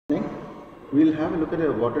We'll have a look at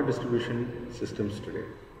the water distribution systems today.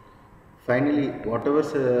 Finally, whatever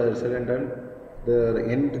said and done, the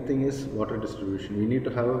end thing is water distribution. We need to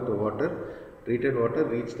have the water, treated water,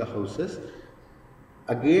 reach the houses.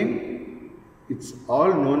 Again, it's all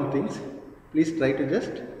known things. Please try to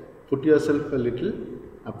just put yourself a little,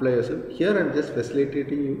 apply yourself. Here I'm just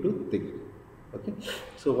facilitating you to think. Okay.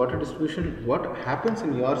 So water distribution, what happens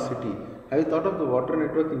in your city? Have you thought of the water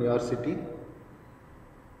network in your city?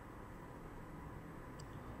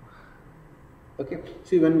 Okay.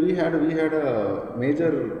 See, when we had a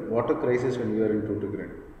major water crisis when we were in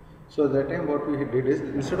Tuticorin. So at that time, what we did is,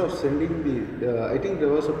 instead of sending I think there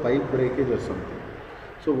was a pipe breakage or something.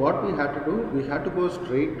 So what we had to do, we had to go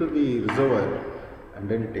straight to the reservoir and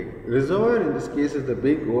then take. Reservoir in this case is the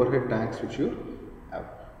big overhead tanks which you have.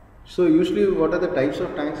 So usually, what are the types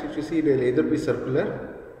of tanks which you see? They'll either be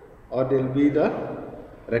circular, or they'll be the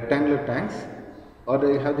rectangular tanks, or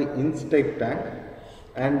they have the inch type tank.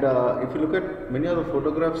 And if you look at many of the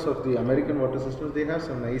photographs of the American water systems, they have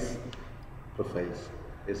some nice profiles.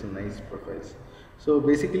 There's some nice profiles. So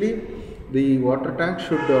basically, the water tank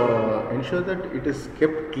should ensure that it is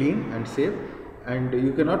kept clean and safe, and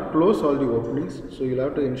you cannot close all the openings. So you'll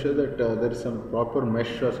have to ensure that there is some proper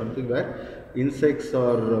mesh or something where insects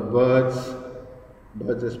or birds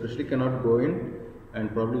especially cannot go in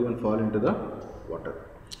and probably even fall into the water.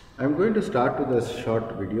 I'm going to start with a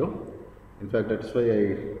short video. In fact, that's why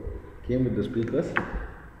I came with the speakers.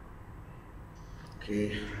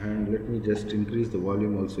 Okay, and let me just increase the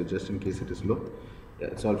volume also, just in case it is low. Yeah,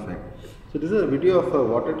 it's all fine. So this is a video of a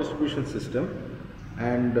water distribution system,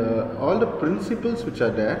 and all the principles which are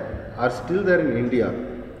there are still there in India,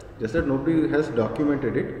 just that nobody has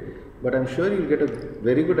documented it, but I'm sure you'll get a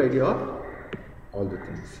very good idea of all the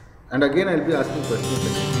things. And again, I'll be asking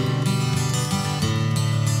questions.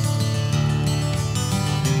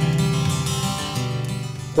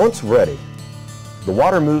 Once ready, the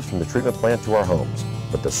water moves from the treatment plant to our homes,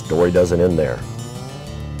 but the story doesn't end there.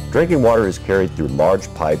 Drinking water is carried through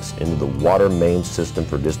large pipes into the water main system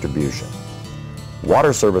for distribution.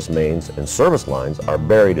 Water service mains and service lines are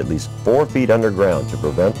buried at least 4 feet underground to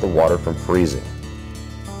prevent the water from freezing.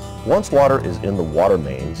 Once water is in the water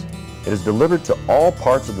mains, it is delivered to all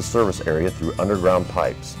parts of the service area through underground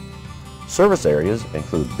pipes. Service areas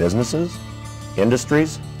include businesses,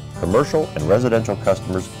 industries, commercial and residential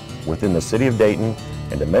customers within the city of Dayton,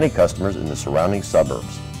 and to many customers in the surrounding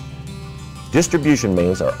suburbs. Distribution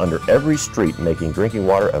mains are under every street, making drinking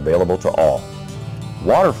water available to all.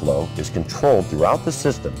 Water flow is controlled throughout the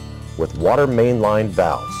system with water main line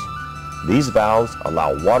valves. These valves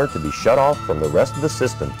allow water to be shut off from the rest of the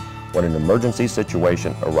system when an emergency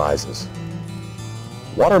situation arises.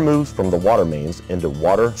 Water moves from the water mains into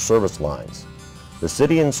water service lines. The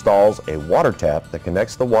city installs a water tap that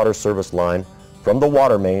connects the water service line from the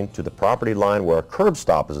water main to the property line where a curb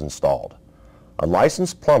stop is installed. A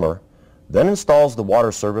licensed plumber then installs the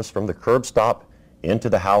water service from the curb stop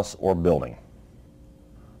into the house or building.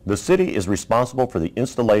 The city is responsible for the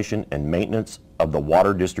installation and maintenance of the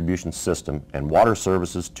water distribution system and water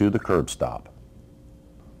services to the curb stop.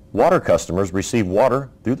 Water customers receive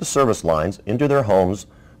water through the service lines into their homes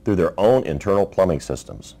through their own internal plumbing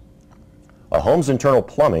systems. A home's internal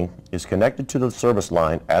plumbing is connected to the service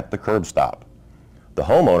line at the curb stop. The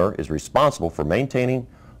homeowner is responsible for maintaining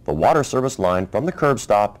the water service line from the curb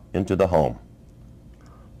stop into the home.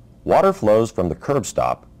 Water flows from the curb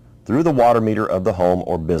stop through the water meter of the home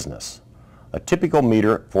or business. A typical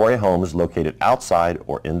meter for a home is located outside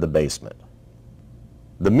or in the basement.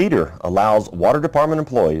 The meter allows water department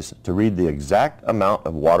employees to read the exact amount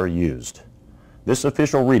of water used. This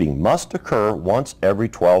official reading must occur once every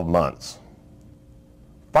 12 months.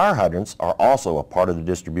 Fire hydrants are also a part of the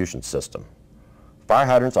distribution system. Fire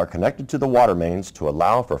hydrants are connected to the water mains to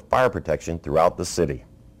allow for fire protection throughout the city.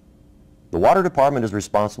 The water department is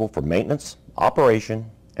responsible for maintenance, operation,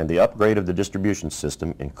 and the upgrade of the distribution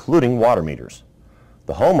system, including water meters.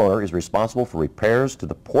 The homeowner is responsible for repairs to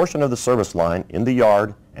the portion of the service line in the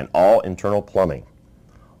yard and all internal plumbing.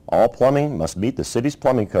 All plumbing must meet the city's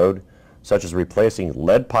plumbing code, such as replacing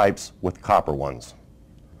lead pipes with copper ones.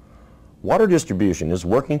 Water distribution is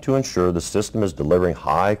working to ensure the system is delivering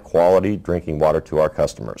high-quality drinking water to our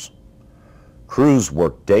customers. Crews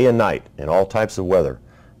work day and night in all types of weather,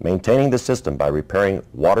 maintaining the system by repairing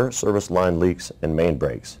water service line leaks and main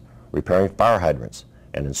breaks, repairing fire hydrants,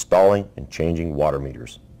 and installing and changing water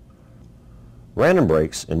meters. Random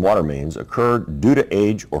breaks in water mains occur due to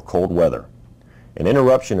age or cold weather. An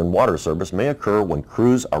interruption in water service may occur when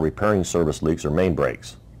crews are repairing service leaks or main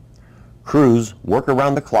breaks. Crews work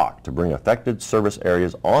around the clock to bring affected service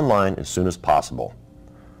areas online as soon as possible.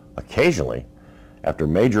 Occasionally, after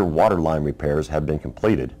major water line repairs have been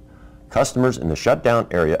completed, customers in the shutdown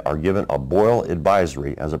area are given a boil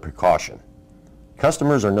advisory as a precaution.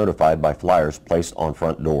 Customers are notified by flyers placed on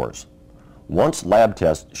front doors. Once lab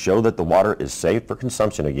tests show that the water is safe for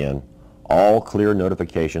consumption again, all clear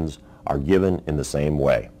notifications are given in the same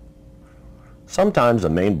way. Sometimes a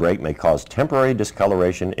main break may cause temporary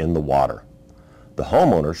discoloration in the water. The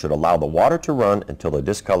homeowner should allow the water to run until the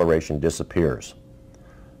discoloration disappears.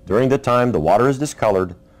 During the time the water is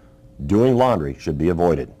discolored, doing laundry should be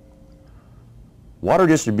avoided. Water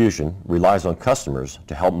distribution relies on customers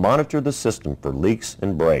to help monitor the system for leaks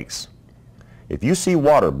and breaks. If you see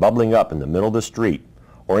water bubbling up in the middle of the street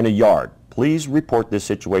or in a yard, please report this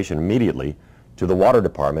situation immediately to the water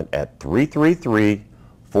department at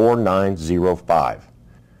 333-4905.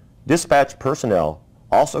 Dispatch personnel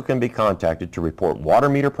also can be contacted to report water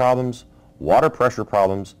meter problems, water pressure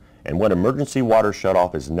problems, and when emergency water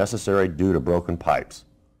shutoff is necessary due to broken pipes.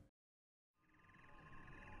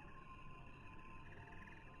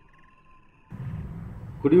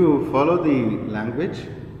 Could you follow the language,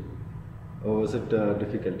 or was it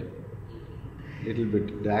difficult? Little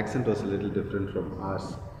bit. The accent was a little different from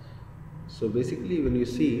ours. So basically, when you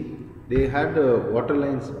see, they had water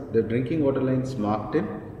lines, the drinking water lines marked in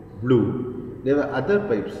blue. There were other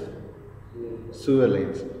pipes, sewer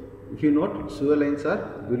lines. If you note, sewer lines are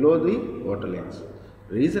below the water lines.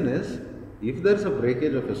 Reason is, if there is a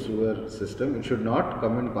breakage of a sewer system, it should not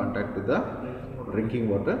come in contact with the drinking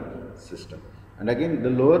water system. And again, the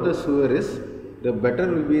lower the sewer is, the better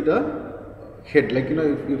will be the head. Like,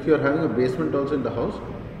 if you are having a basement also in the house,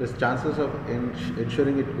 the chances of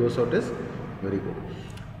ensuring it goes out is very good.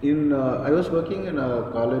 I was working in a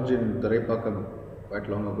college in Taraipakam quite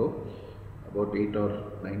long ago, about 8 or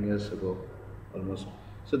 9 years ago almost.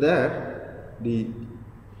 So there, the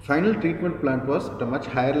final treatment plant was at a much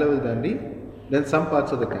higher level than some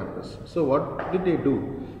parts of the campus. So what did they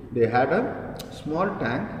do? They had a small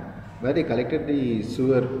tank where they collected the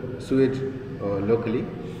sewage locally,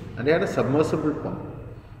 and they had a submersible pump,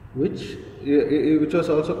 which was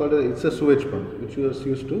also called it's a sewage pump, which was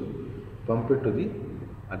used to pump it to the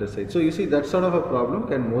other side. So you see, that sort of a problem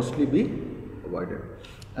can mostly be avoided.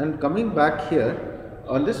 And coming back here,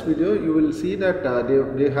 on this video you will see that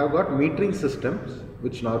they have got metering systems,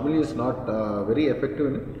 which normally is not very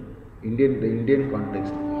effective in the Indian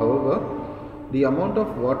context. However, the amount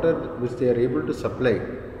of water which they are able to supply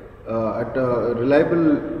at a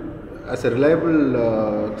reliable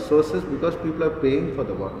sources, because people are paying for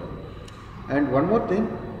the water. And one more thing,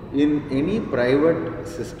 in any private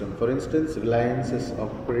system, for instance, Reliance is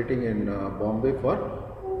operating in Bombay for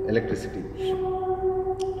electricity.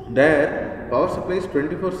 There, power supply is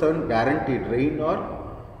 24/7 guaranteed, rain or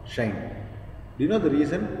shine. Do you know the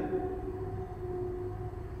reason?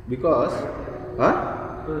 Because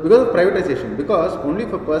of privatization. Because only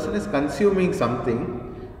if a person is consuming something,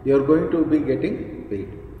 you are going to be getting paid.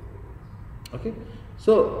 Okay.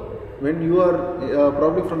 So when you are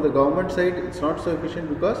probably from the government side, it's not so efficient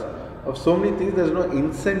because of so many things. There is no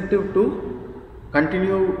incentive to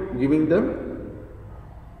continue giving them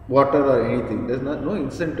water or anything. There is no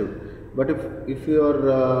incentive. But if your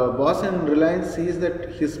boss in Reliance sees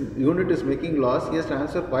that his unit is making loss, he has to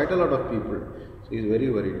answer quite a lot of people. So he is very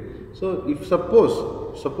worried. So if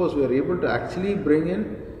suppose we are able to actually bring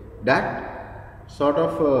in that sort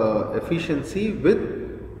of efficiency with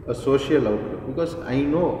a social outlook, because I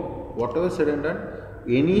know whatever said and done,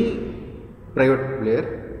 any private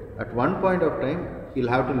player at one point of time he'll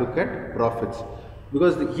have to look at profits,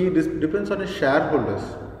 because he depends on his shareholders.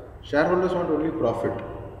 Shareholders want only profit.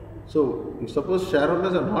 So if suppose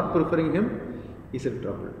shareholders are not preferring him, he's in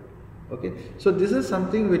trouble. Okay. So this is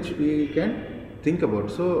something which we can think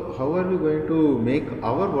about. So how are we going to make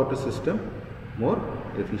our water system more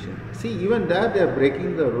efficient? See, even there they are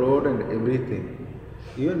breaking the road and everything.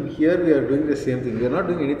 Even here we are doing the same thing. We are not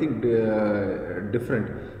doing anything different.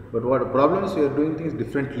 But what the problem is, we are doing things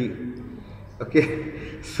differently. Okay.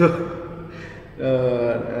 So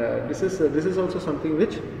this is also something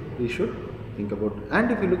which we should think about.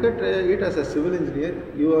 And if you look at it as a civil engineer,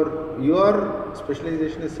 your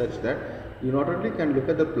specialization is such that you not only can look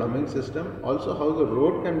at the plumbing system, also how the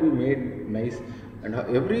road can be made nice, and how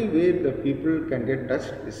every way the people can get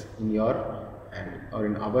touched is in your hand or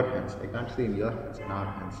in our hands. I can't say in your hands, in our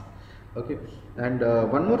hands. Okay. And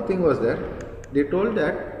one more thing was there. They told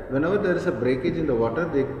that whenever there is a breakage in the water,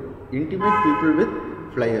 they intimate people with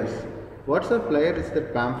flyers. What's a flyer? It's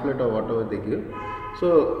that pamphlet or whatever they give.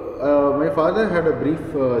 So my father had a brief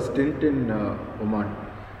stint in Oman.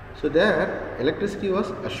 So there, electricity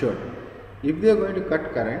was assured. If they are going to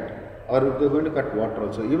cut current, or if they're going to cut water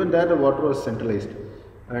also, even there the water was centralized,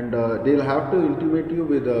 and they'll have to intimate you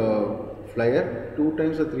with a flyer 2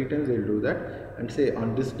 times or 3 times. They'll do that and say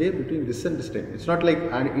on this day between this and this time. It's not like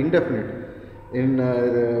an indefinite. In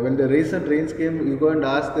when the recent rains came, you go and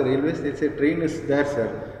ask the railways. They say train is there, sir.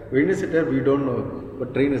 When is it there? We don't know.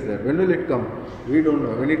 But train is there. When will it come? We don't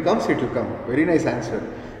know. When it comes, it will come. Very nice answer.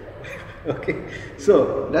 Okay. So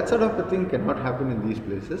that sort of a thing cannot happen in these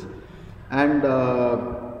places. And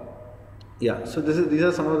yeah. So these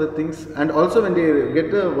are some of the things. And also when they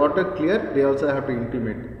get the water clear, they also have to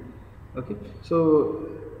intimate. Okay. So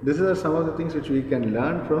these are some of the things which we can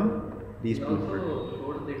learn from these people.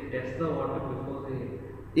 Also, they test the water before they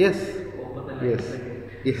Yes. open the Yes. lines again.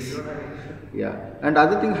 Yes. You don't have any- Yeah. And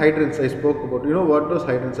other thing, hydrants I spoke about. You know what those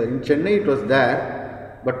hydrants are? In Chennai it was there,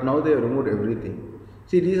 but now they have removed everything.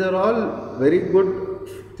 See, these are all very good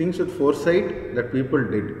things with foresight that people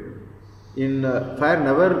did. In fire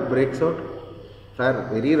never breaks out. Fire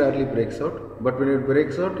very rarely breaks out, but when it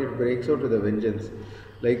breaks out with a vengeance.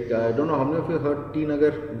 Like I don't know how many of you heard T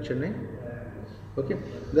Nagar in Chennai. Okay,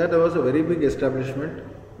 there was a very big establishment,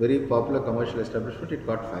 very popular commercial establishment. It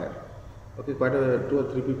caught fire. Okay, quite 2 or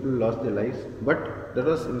 3 people lost their lives, but that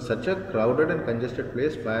was in such a crowded and congested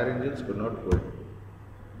place. Fire engines could not go in.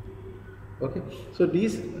 Okay, so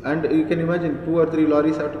these, and you can imagine 2 or 3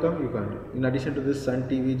 lorries have to come. You can't. In addition to this, Sun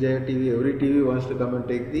TV, Jaya TV, every TV wants to come and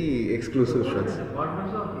take the exclusive shots.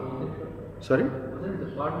 Department shop? Sorry, Was it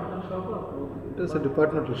departmental shop or clothing? it was a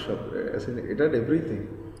departmental shop. As in, it had everything.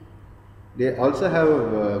 They also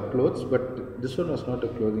have clothes, but this one was not a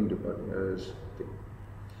clothing department.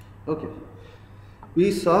 Okay,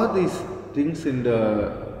 we saw these things in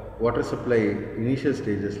the water supply initial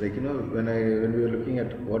stages. Like when we were looking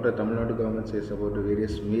at what the Tamil Nadu government says about the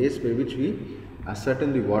various ways by which we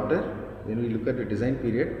ascertain the water. When we look at the design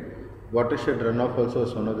period, watershed runoff also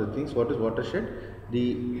is one of the things. What is watershed?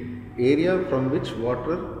 The area from which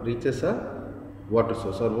water reaches a water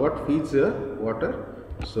source, or what feeds a water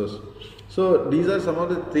source. So these are some of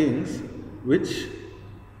the things which,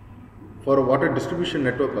 for a water distribution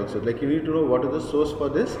network also, like you need to know what is the source for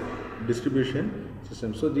this distribution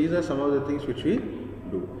system. So these are some of the things which we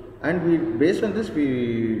do, and we, based on this,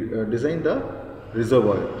 we design the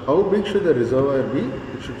reservoir. How big should the reservoir be?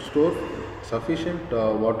 It should store sufficient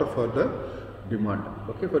water for the demand.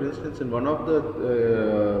 Okay, for instance, in one of the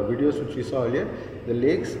videos which we saw earlier, the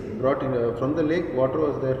lakes brought in from the lake, water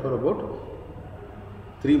was there for about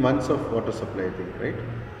 3 months of water supply, I think, right?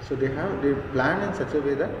 So they plan in such a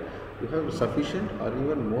way that you have sufficient or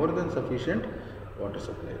even more than sufficient water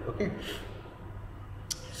supply. Okay.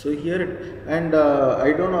 So here, and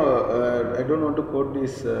I don't know, I don't want to quote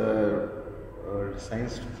these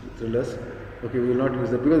science thrillers. Okay, we will not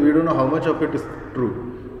use that because we don't know how much of it is true.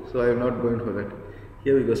 So I am not going for that.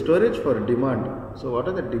 Here we go. Storage for demand. So what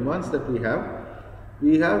are the demands that we have?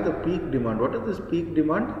 We have the peak demand. What is this peak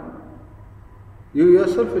demand? You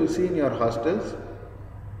yourself will see in your hostels,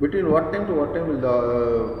 between what time to what time will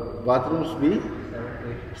the bathrooms be?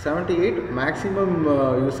 78 maximum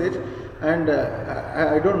usage. And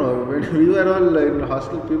I don't know, when we were all in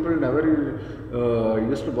hostel, people never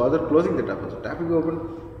used to bother closing the tap. So tap will be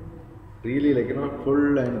open really, like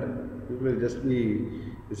full, and people will just be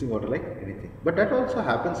using water like anything. But that also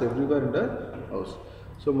happens everywhere in the house.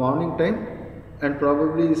 So morning time and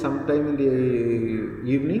probably sometime in the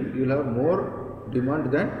evening, you will have more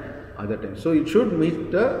demand than other times. So it should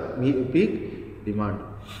meet the peak demand.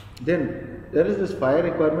 Then there is this fire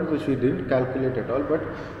requirement which we didn't calculate at all, but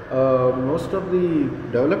most of the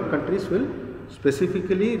developed countries will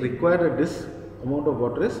specifically require that this amount of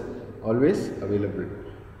water is always available.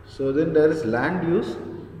 So then there is land use.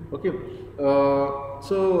 Okay.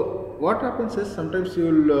 So what happens is sometimes you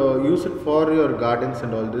will use it for your gardens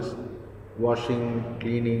and all this, washing,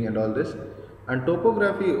 cleaning and all this. And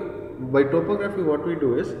topography, by topography what we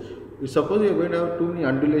do is, suppose you are going to have too many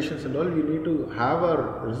undulations and all, you need to have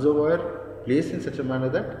a reservoir placed in such a manner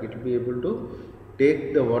that it will be able to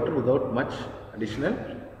take the water without much additional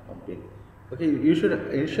pumping. Okay, you should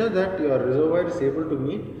ensure that your reservoir is able to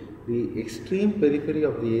meet the extreme periphery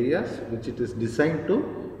of the areas which it is designed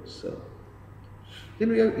to serve. Then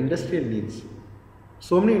we have industrial needs.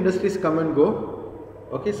 So many industries come and go.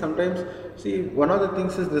 Okay, sometimes, see, one of the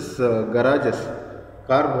things is this garages,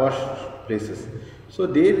 car wash places. So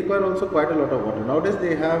they require also quite a lot of water. Nowadays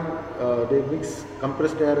they have, they mix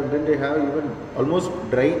compressed air, and then they have even almost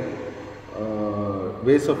dry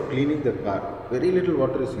ways of cleaning the car. Very little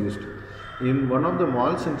water is used. In one of the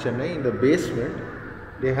malls in Chennai, in the basement,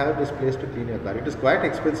 they have this place to clean your car. It is quite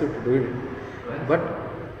expensive to do it, but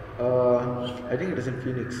I think it is in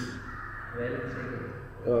Phoenix. Well,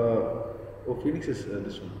 it's Oh, Phoenix is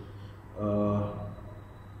this one.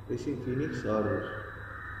 Racing Phoenix or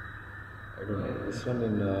I don't know. This one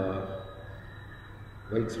in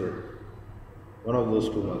Whites Road. One of those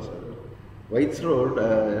two malls. Whites Road.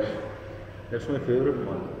 That's my favorite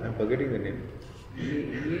mall. I'm forgetting the name.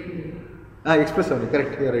 Express Avenue.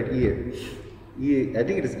 Correct. You're right. EA. I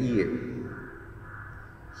think it is EA.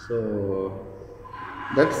 So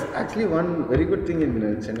that's actually one very good thing in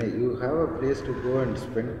Chennai. You have a place to go and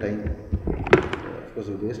spend time. Of course,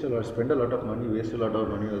 you waste a lot, spend a lot of money, waste a lot of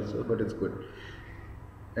money also, but it's good.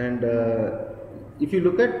 And if you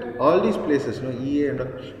look at all these places, EA and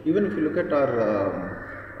even if you look at our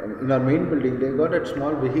in our main building, they got a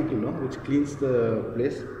small vehicle, which cleans the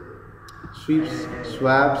place, sweeps,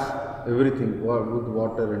 swabs, everything with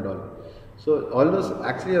water and all. So all those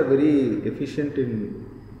actually are very efficient in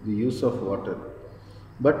the use of water.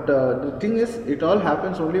 But the thing is, it all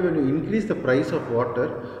happens only when you increase the price of water.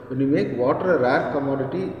 When you make water a rare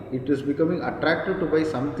commodity, it is becoming attractive to buy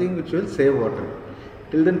something which will save water.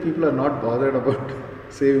 Till then, people are not bothered about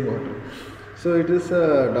saving water. So it is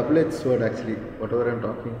a double-edged sword actually, whatever I am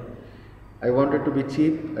talking. I want it to be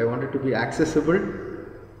cheap, I want it to be accessible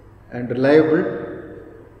and reliable.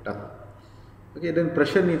 Tough. Okay, then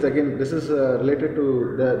pressure needs, again, this is related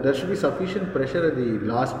to, there should be sufficient pressure at the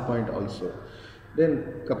last point also.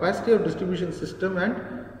 Then capacity of distribution system and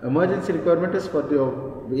emergency requirement is for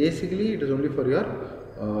basically it is only for your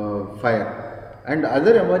fire. And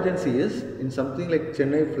other emergency is in something like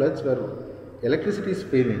Chennai floods where electricity is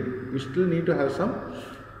failing, you still need to have some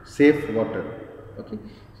safe water. Okay,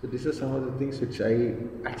 so these are some of the things which I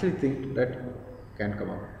actually think that can come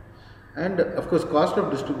up. And of course, cost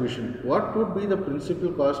of distribution. What would be the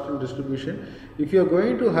principal cost in distribution? If you are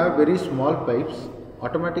going to have very small pipes,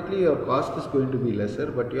 automatically your cost is going to be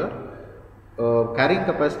lesser, but your carrying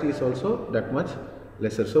capacity is also that much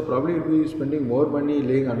lesser. So probably you will be spending more money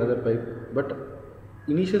laying another pipe, but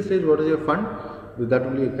initial stage, what is your fund? With that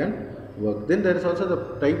only you can work. Then there is also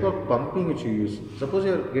the type of pumping which you use. Suppose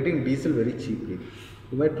you are getting diesel very cheaply,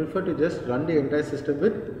 you might prefer to just run the entire system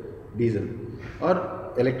with diesel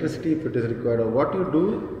or electricity if it is required, or what you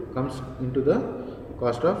do comes into the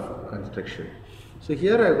cost of construction. So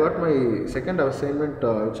here I got my second assignment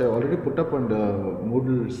which I already put up on the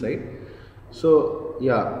Moodle site. So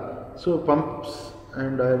yeah, so pumps,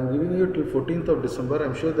 and I am giving you till 14th of December. I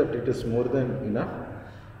am sure that it is more than enough.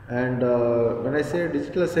 And when I say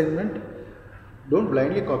digital assignment, don't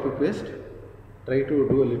blindly copy paste. Try to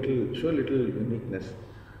do a little, show a little uniqueness.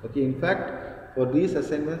 Okay, in fact, for these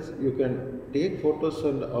assignments, you can take photos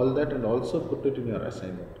and all that and also put it in your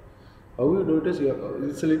assignment. How you do it is,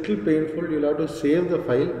 it's a little painful. You'll have to save the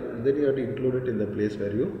file and then you have to include it in the place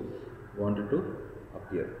where you want it to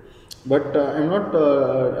appear. But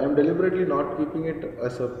I'm deliberately not keeping it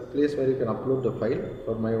as a place where you can upload the file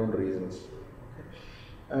for my own reasons.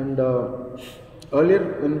 And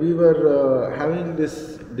earlier when we were having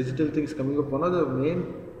this digital things coming up, one of the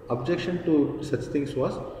main objection to such things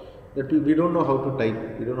was that we don't know how to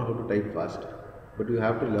type. We don't know how to type fast, but you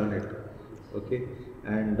have to learn it. Okay.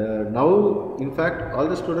 And now, in fact, all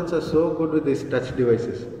the students are so good with these touch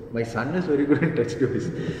devices. My son is very good in touch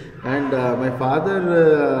devices, and my father's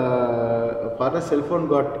cell phone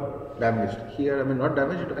got damaged. Here, I mean, not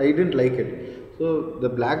damaged. I didn't like it. So the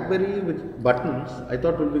BlackBerry with buttons, I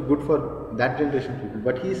thought will be good for that generation people.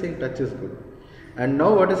 But he is saying touch is good. And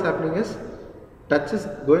now what is happening is, touch is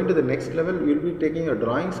going to the next level. You will be taking your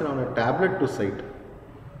drawings on a tablet to site.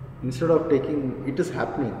 Instead of taking, it is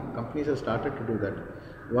happening. Companies have started to do that.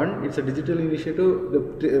 One, it's a digital initiative.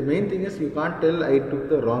 The main thing is you can't tell I took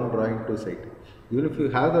the wrong drawing to site. Even if you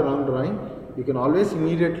have the wrong drawing, you can always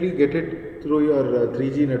immediately get it through your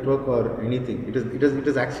 3G network or anything. It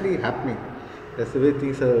is actually happening. That's the way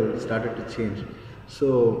things have started to change.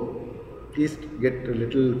 So please get a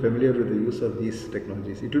little familiar with the use of these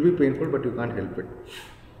technologies. It will be painful, but you can't help it.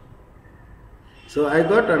 So I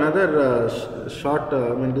got another short,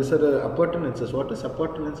 these are the appurtenances. What is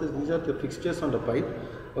appurtenances? These are the fixtures on the pipe.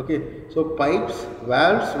 Okay, so pipes,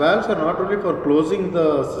 valves are not only for closing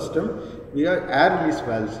the system, we have air release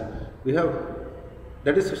valves. We have,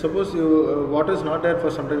 that is, suppose water is not there for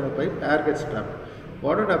some time in the pipe, air gets trapped.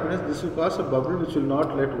 What would happen is, this will cause a bubble which will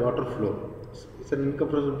not let water flow. It's an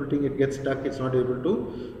incompressible thing, it gets stuck, it's not able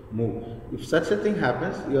to move. If such a thing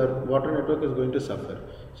happens, your water network is going to suffer.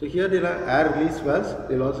 So here there are air release valves,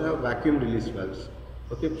 they will also have vacuum release valves.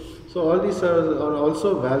 Okay, so all these are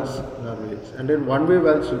also valves in our waves, and then one-way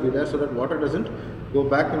valves will be there so that water doesn't go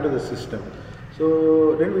back into the system.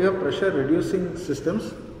 So then we have pressure reducing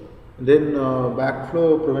systems, then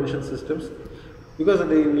backflow prevention systems. because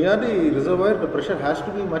near the reservoir the pressure has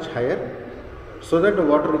to be much higher so that the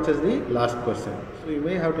water reaches the last person. So you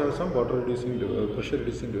may have to have some water reducing pressure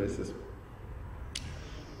reducing devices.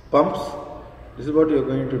 Pumps, this is what you are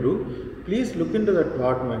going to do. Please look into that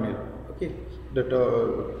TWAT manual. Okay, that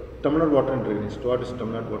Tamil Nadu Water and Drainage. TWAT is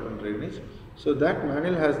Tamil Nadu Water and Drainage. So that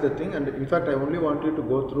manual has the thing, and in fact I only want you to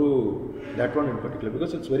go through that one in particular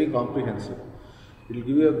because it's very comprehensive. It will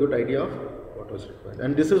give you a good idea of what was required.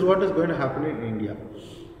 And this is what is going to happen in India.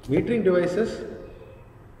 Metering devices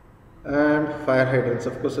and fire hydrants,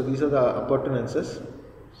 of course, so these are the appurtenances.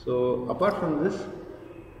 So apart from this,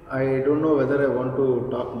 I don't know whether I want to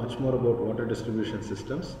talk much more about water distribution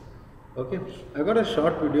systems. Okay, I got a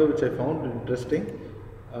short video which I found interesting.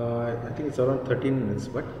 I think it's around 13 minutes,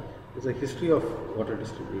 but it's a history of water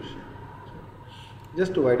distribution,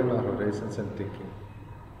 just to widen our horizons and thinking.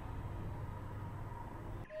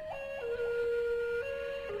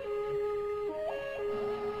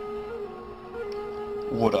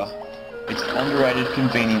 Water. It's an underrated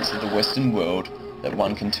convenience of the Western world that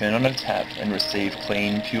one can turn on a tap and receive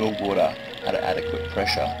clean, pure water at adequate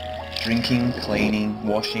pressure. Drinking, cleaning,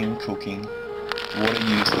 washing, cooking. Water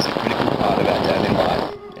use is a critical part of our daily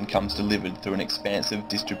life and comes delivered through an expansive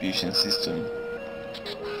distribution system.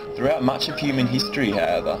 Throughout much of human history,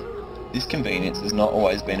 however, this convenience has not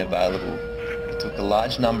always been available. It took a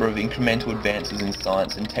large number of incremental advances in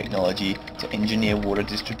science and technology to engineer water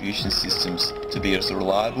distribution systems to be as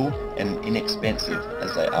reliable and inexpensive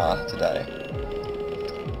as they are today.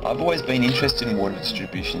 I've always been interested in water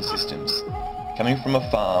distribution systems. Coming from a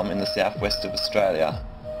farm in the southwest of Australia,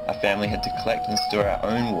 our family had to collect and store our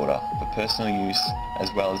own water for personal use as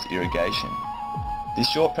well as irrigation. This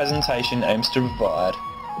short presentation aims to provide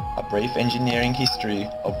a brief engineering history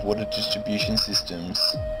of water distribution systems,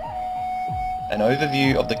 an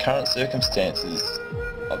overview of the current circumstances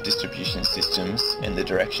of distribution systems and the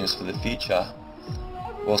directions for the future,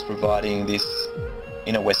 whilst providing this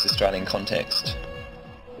in a West Australian context.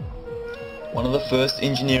 One of the first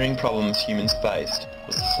engineering problems humans faced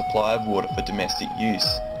was the supply of water for domestic use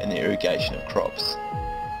and the irrigation of crops.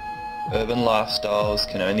 Urban lifestyles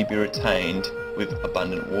can only be retained with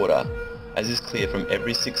abundant water, as is clear from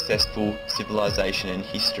every successful civilization in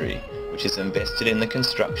history which has invested in the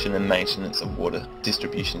construction and maintenance of water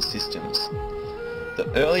distribution systems.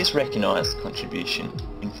 The earliest recognised contribution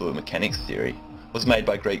in fluid mechanics theory was made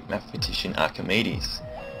by Greek mathematician Archimedes.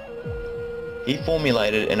 He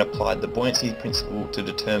formulated and applied the buoyancy principle to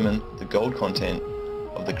determine the gold content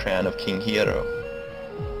of the crown of King Hiero.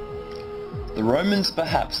 The Romans are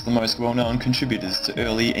perhaps the most well-known contributors to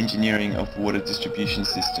early engineering of water distribution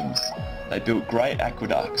systems. They built great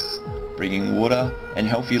aqueducts, bringing water and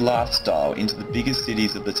healthy lifestyle into the biggest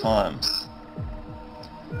cities of the times.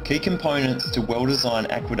 Key components to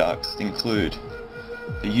well-designed aqueducts include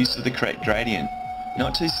the use of the correct gradient,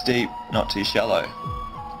 not too steep, not too shallow.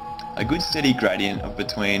 A good steady gradient of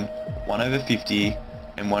between 1/50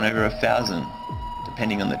 and 1/1000,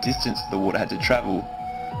 depending on the distance the water had to travel,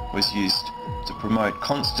 was used to promote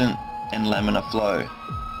constant and laminar flow.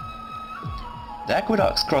 The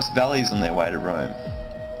aqueducts crossed valleys on their way to Rome.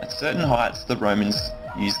 At certain heights, the Romans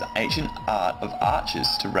used the ancient art of arches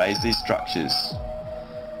to raise these structures,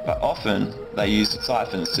 but often they used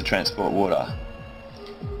siphons to transport water.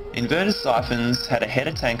 Inverted siphons had a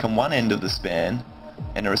header tank on one end of the span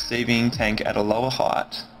and a receiving tank at a lower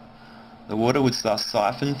height. The water would thus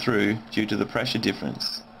siphon through due to the pressure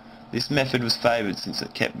difference. This method was favoured since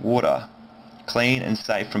it kept water clean and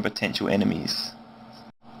safe from potential enemies.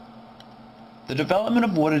 The development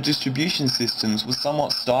of water distribution systems was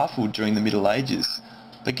somewhat stifled during the Middle Ages,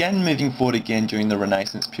 but began moving forward again during the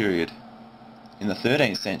Renaissance period. In the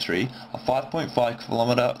 13th century, a 5.5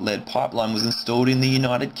 kilometre lead pipeline was installed in the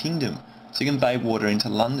United Kingdom to convey water into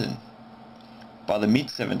London. By the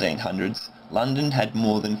mid-1700s, London had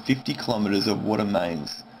more than 50 kilometres of water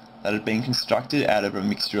mains that had been constructed out of a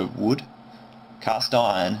mixture of wood, cast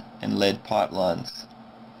iron and lead pipelines.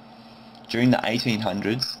 During the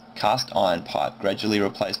 1800s, cast iron pipe gradually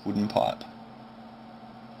replaced wooden pipe.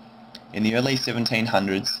 In the early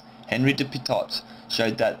 1700s, Henry de Pitot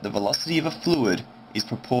showed that the velocity of a fluid is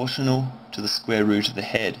proportional to the square root of the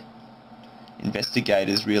head.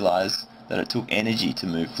 Investigators realised that it took energy to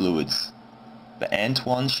move fluids, but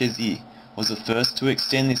Antoine Chézy was the first to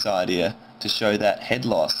extend this idea to show that head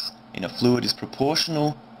loss in a fluid is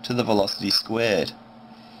proportional to the velocity squared.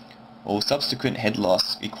 All subsequent head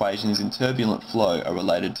loss equations in turbulent flow are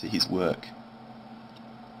related to his work.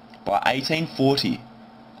 By 1840,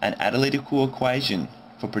 an analytical equation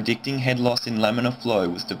for predicting head loss in laminar flow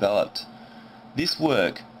was developed. This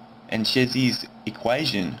work and Chezy's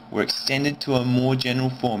equation were extended to a more general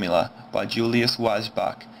formula by Julius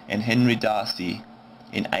Weisbach and Henry Darcy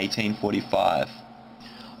in 1845.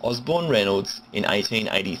 Osborne Reynolds in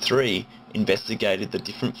 1883 investigated the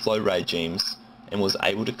different flow regimes and was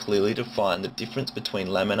able to clearly define the difference between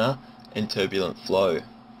laminar and turbulent flow.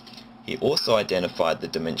 He also identified the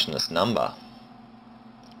dimensionless number,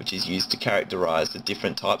 which is used to characterize the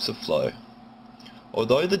different types of flow.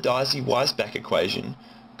 Although the Darcy-Weisbach equation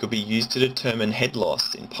could be used to determine head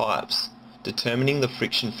loss in pipes, determining the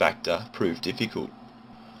friction factor proved difficult.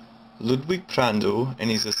 Ludwig Prandtl and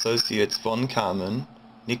his associates von Karman,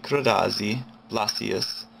 Nicodasi,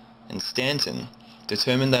 Blasius, and Stanton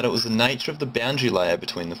determined that it was the nature of the boundary layer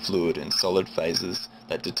between the fluid and solid phases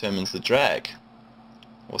that determines the drag,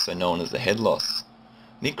 also known as the head loss.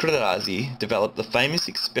 Nicodasi developed the famous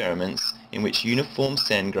experiments in which uniform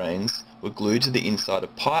sand grains were glued to the inside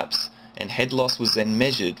of pipes and head loss was then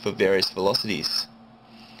measured for various velocities.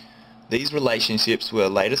 These relationships were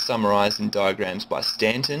later summarized in diagrams by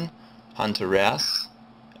Stanton, Hunter Rouse,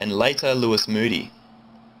 and later Lewis Moody,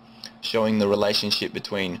 showing the relationship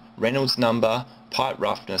between Reynolds number, pipe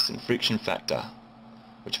roughness and friction factor,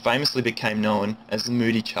 which famously became known as the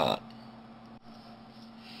Moody chart.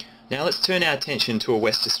 Now let's turn our attention to a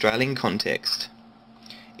West Australian context.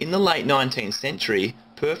 In the late 19th century,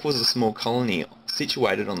 Perth was a small colony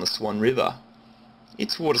situated on the Swan River.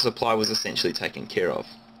 Its water supply was essentially taken care of.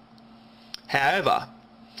 However,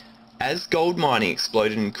 as gold mining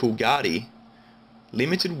exploded in Coolgardie,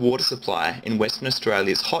 limited water supply in Western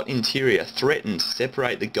Australia's hot interior threatened to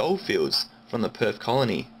separate the goldfields from the Perth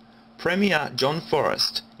colony. Premier John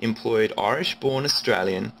Forrest employed Irish-born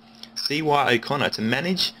Australian C.Y. O'Connor to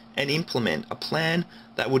manage and implement a plan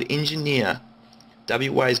that would engineer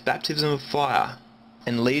WA's baptism of fire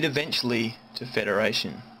and lead eventually to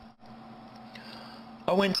federation.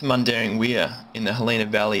 I went to Mundaring Weir in the Helena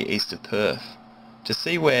Valley east of Perth to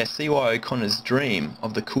see where C.Y. O'Connor's dream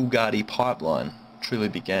of the Coolgardie pipeline truly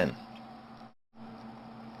began.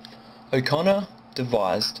 O'Connor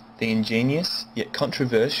devised the ingenious yet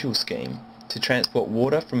controversial scheme to transport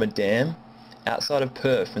water from a dam outside of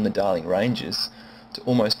Perth in the Darling Ranges to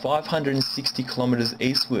almost 560 kilometres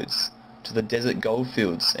eastwards to the desert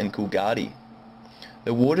goldfields and Coolgardie.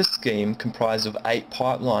 The water scheme comprised of 8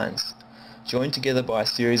 pipelines, joined together by a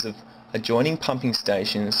series of adjoining pumping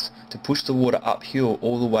stations to push the water uphill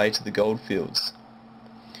all the way to the goldfields.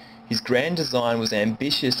 His grand design was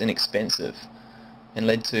ambitious and expensive, and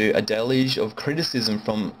led to a deluge of criticism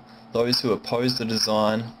from those who opposed the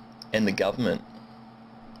design and the government.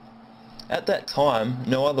 At that time,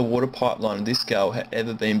 no other water pipeline of this scale had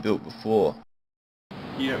ever been built before.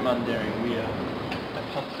 Here at Mundaring Weir,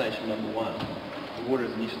 at pump station number 1, the water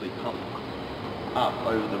is initially pumped up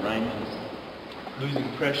over the ranges. Losing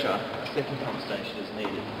pressure, a second pump station is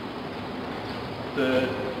needed. Third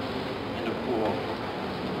and a fourth,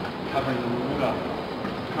 covering the water,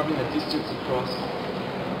 covering the distance across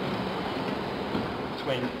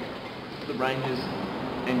between the ranges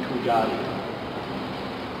and Coolgardie.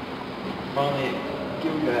 Finally at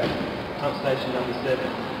Gilgate, pump station number 7,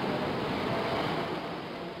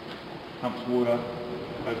 pumps water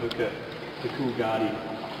over to Coolgardie,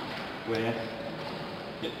 where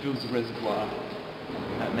it fills the reservoir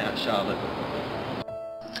at Mount Charlotte.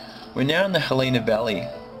 We're now in the Helena Valley,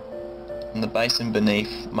 in the basin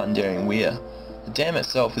beneath Mundaring Weir. The dam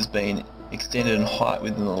itself has been extended in height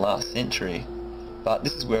within the last century, but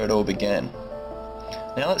this is where it all began.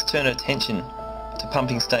 Now let's turn our attention to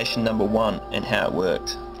pumping station number 1 and how it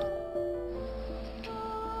worked.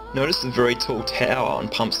 Notice the very tall tower on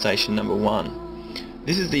pump station number 1.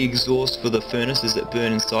 This is the exhaust for the furnaces that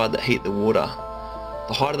burn inside that heat the water.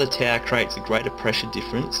 The height of the tower creates a greater pressure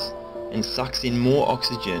difference and sucks in more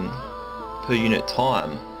oxygen per unit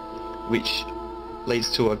time, which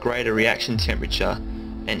leads to a greater reaction temperature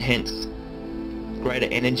and hence greater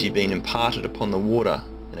energy being imparted upon the water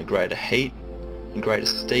and a greater heat and greater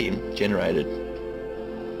steam generated.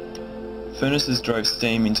 Furnaces drove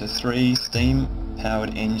steam into 3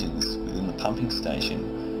 steam-powered engines within the pumping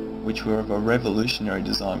station, which were of a revolutionary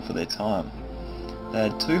design for their time. They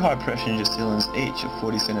had 2 high-pressure engine cylinders each of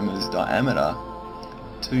 40 centimetres diameter,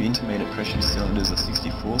 2 intermediate pressure cylinders of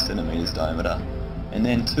 64 centimetres diameter, and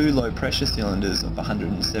then 2 low-pressure cylinders of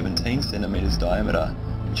 117 centimetres diameter,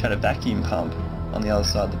 which had a vacuum pump on the other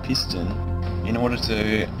side of the piston in order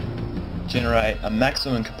to generate a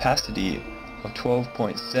maximum capacity of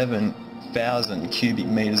 12.7 thousand cubic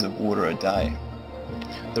metres of water a day.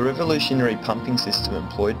 The revolutionary pumping system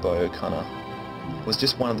employed by O'Connor was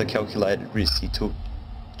just one of the calculated risks he took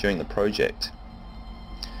during the project.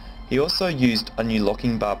 He also used a new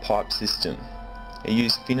locking bar pipe system. He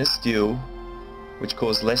used thinner steel, which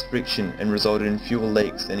caused less friction and resulted in fewer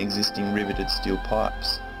leaks than existing riveted steel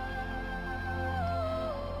pipes.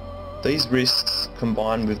 These risks,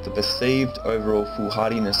 combined with the perceived overall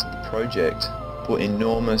foolhardiness of the project, put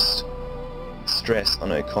enormous stress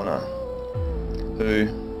on O'Connor, who,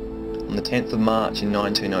 on the 10th of March in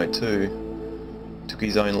 1902, took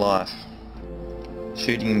his own life,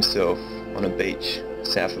 shooting himself on a beach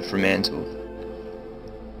south of Fremantle.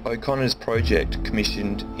 O'Connor's project,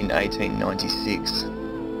 commissioned in 1896,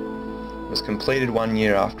 was completed 1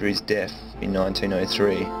 year after his death in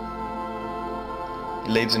 1903.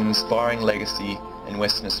 He leaves an inspiring legacy in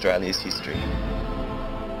Western Australia's history.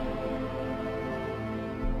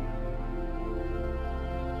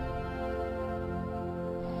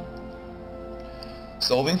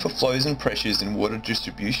 Solving for flows and pressures in water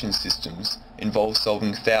distribution systems involves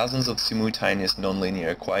solving thousands of simultaneous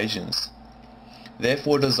nonlinear equations.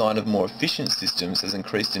 Therefore, design of more efficient systems has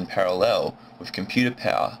increased in parallel with computer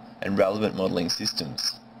power and relevant modelling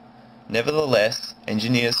systems. Nevertheless,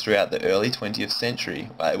 engineers throughout the early 20th century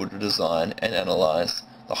were able to design and analyse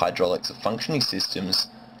the hydraulics of functioning systems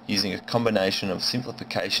using a combination of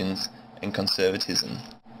simplifications and conservatism.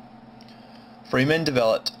 Freeman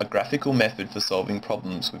developed a graphical method for solving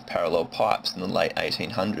problems with parallel pipes in the late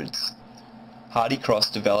 1800s. Hardy-Cross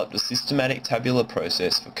developed a systematic tabular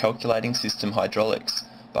process for calculating system hydraulics,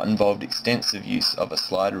 but involved extensive use of a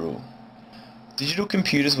slide rule. Digital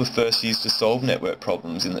computers were first used to solve network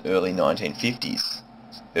problems in the early 1950s.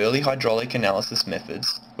 Early hydraulic analysis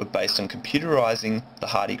methods were based on computerizing the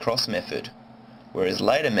Hardy-Cross method, whereas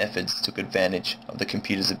later methods took advantage of the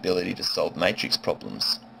computer's ability to solve matrix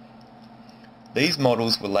problems. These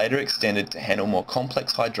models were later extended to handle more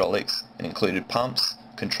complex hydraulics and included pumps,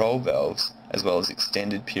 control valves, as well as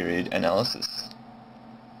extended period analysis.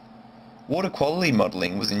 Water quality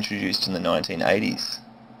modelling was introduced in the 1980s.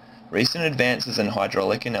 Recent advances in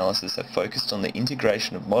hydraulic analysis have focused on the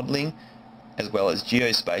integration of modelling as well as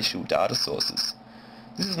geospatial data sources.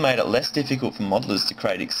 This has made it less difficult for modellers to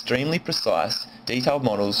create extremely precise, detailed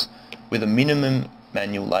models with a minimum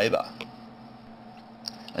manual labour.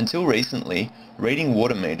 Until recently, reading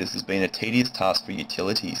water meters has been a tedious task for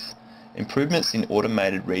utilities. Improvements in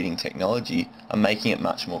automated reading technology are making it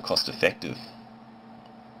much more cost-effective.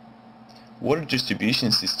 Water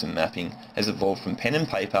distribution system mapping has evolved from pen and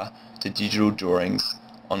paper to digital drawings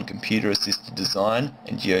on computer-assisted design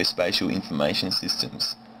and geospatial information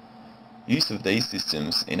systems. Use of these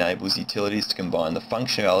systems enables utilities to combine the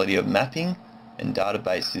functionality of mapping and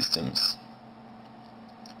database systems.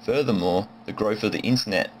 Furthermore, the growth of the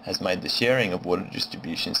internet has made the sharing of water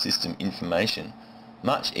distribution system information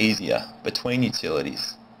much easier between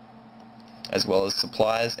utilities, as well as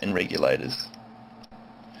suppliers and regulators.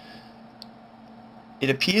 It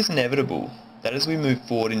appears inevitable that as we move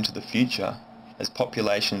forward into the future, as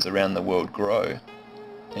populations around the world grow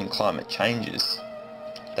and climate changes,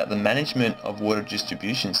 that the management of water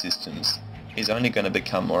distribution systems is only going to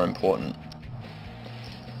become more important.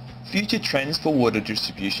 Future trends for water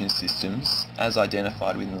distribution systems, as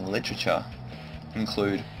identified within the literature,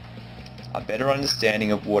 include a better understanding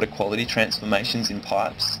of water quality transformations in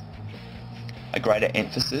pipes, a greater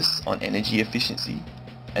emphasis on energy efficiency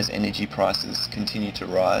as energy prices continue to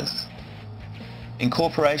rise,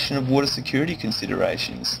 incorporation of water security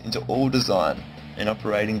considerations into all design and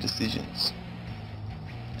operating decisions.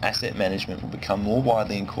 Asset management will become more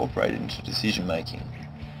widely incorporated into decision making.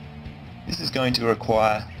 This is going to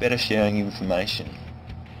require better sharing of information.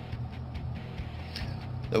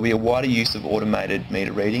 There will be a wider use of automated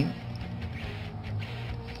meter reading,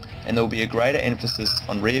 and there will be a greater emphasis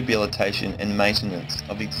on rehabilitation and maintenance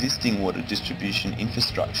of existing water distribution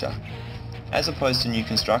infrastructure, as opposed to new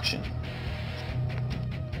construction.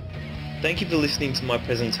 Thank you for listening to my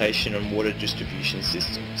presentation on water distribution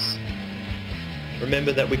systems.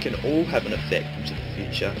 Remember that we can all have an effect into the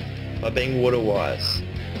future by being water wise.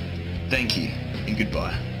 Thank you, and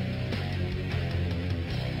goodbye.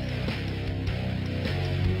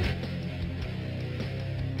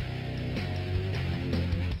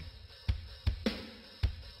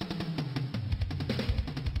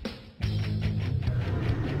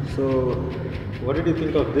 So, what did you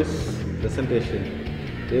think of this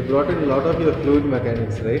presentation? They brought in a lot of your fluid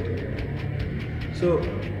mechanics, right? So,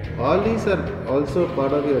 all these are also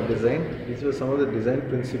part of your design. These were some of the design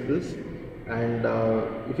principles. And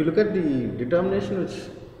if you look at the determination which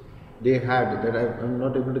they had, that I'm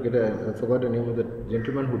not able to get I forgot the name of the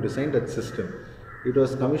gentleman who designed that system. It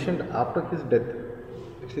was commissioned after his death.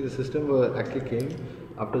 Actually, the system actually came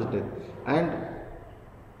after his death. And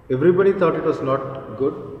everybody thought it was not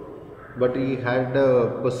good. but he had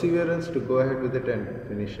perseverance to go ahead with it and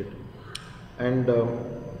finish it. And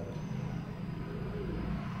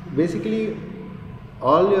basically,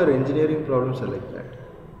 all your engineering problems are like that.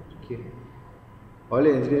 Okay, all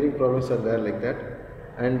your engineering problems are there like that,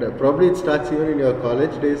 and probably it starts even in your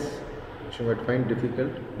college days, which you might find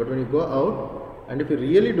difficult. But when you go out, and if you're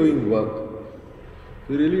really doing work, if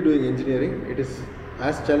you're really doing engineering, it is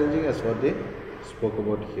as challenging as what they spoke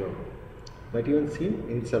about here. Might even seem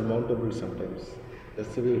insurmountable sometimes.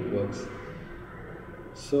 That's the way it works.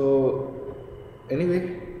 So,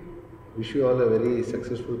 anyway, wish you all a very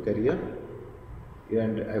successful career,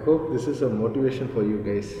 and I hope this is a motivation for you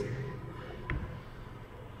guys.